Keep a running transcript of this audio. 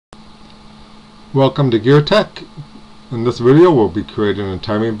Welcome to GearTeq. In this video we'll be creating a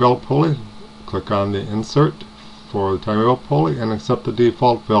timing belt pulley. Click on the insert for the timing belt pulley and accept the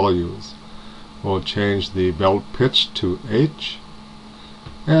default values. We'll change the belt pitch to H,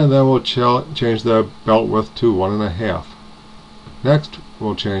 and then we'll change the belt width to 1.5. Next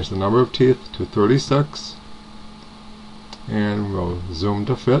we'll change the number of teeth to 36 and we'll zoom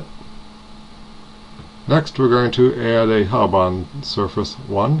to fit. Next we're going to add a hub on surface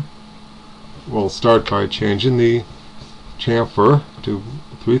 1. We'll start by changing the chamfer to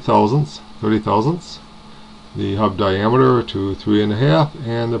 30 thousandths, the hub diameter to 3.5,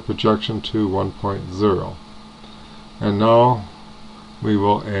 and the projection to 1.0. And now we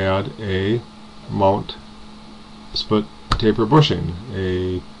will add a mount split taper bushing,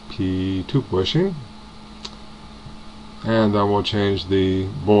 a P2 bushing, and then we'll change the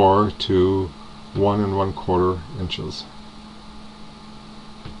bore to 1 1/4 inches.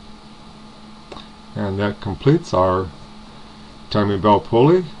 And that completes our timing belt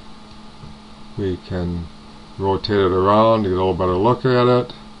pulley. We can rotate it around to get a little better look at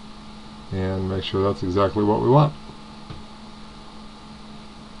it and make sure that's exactly what we want.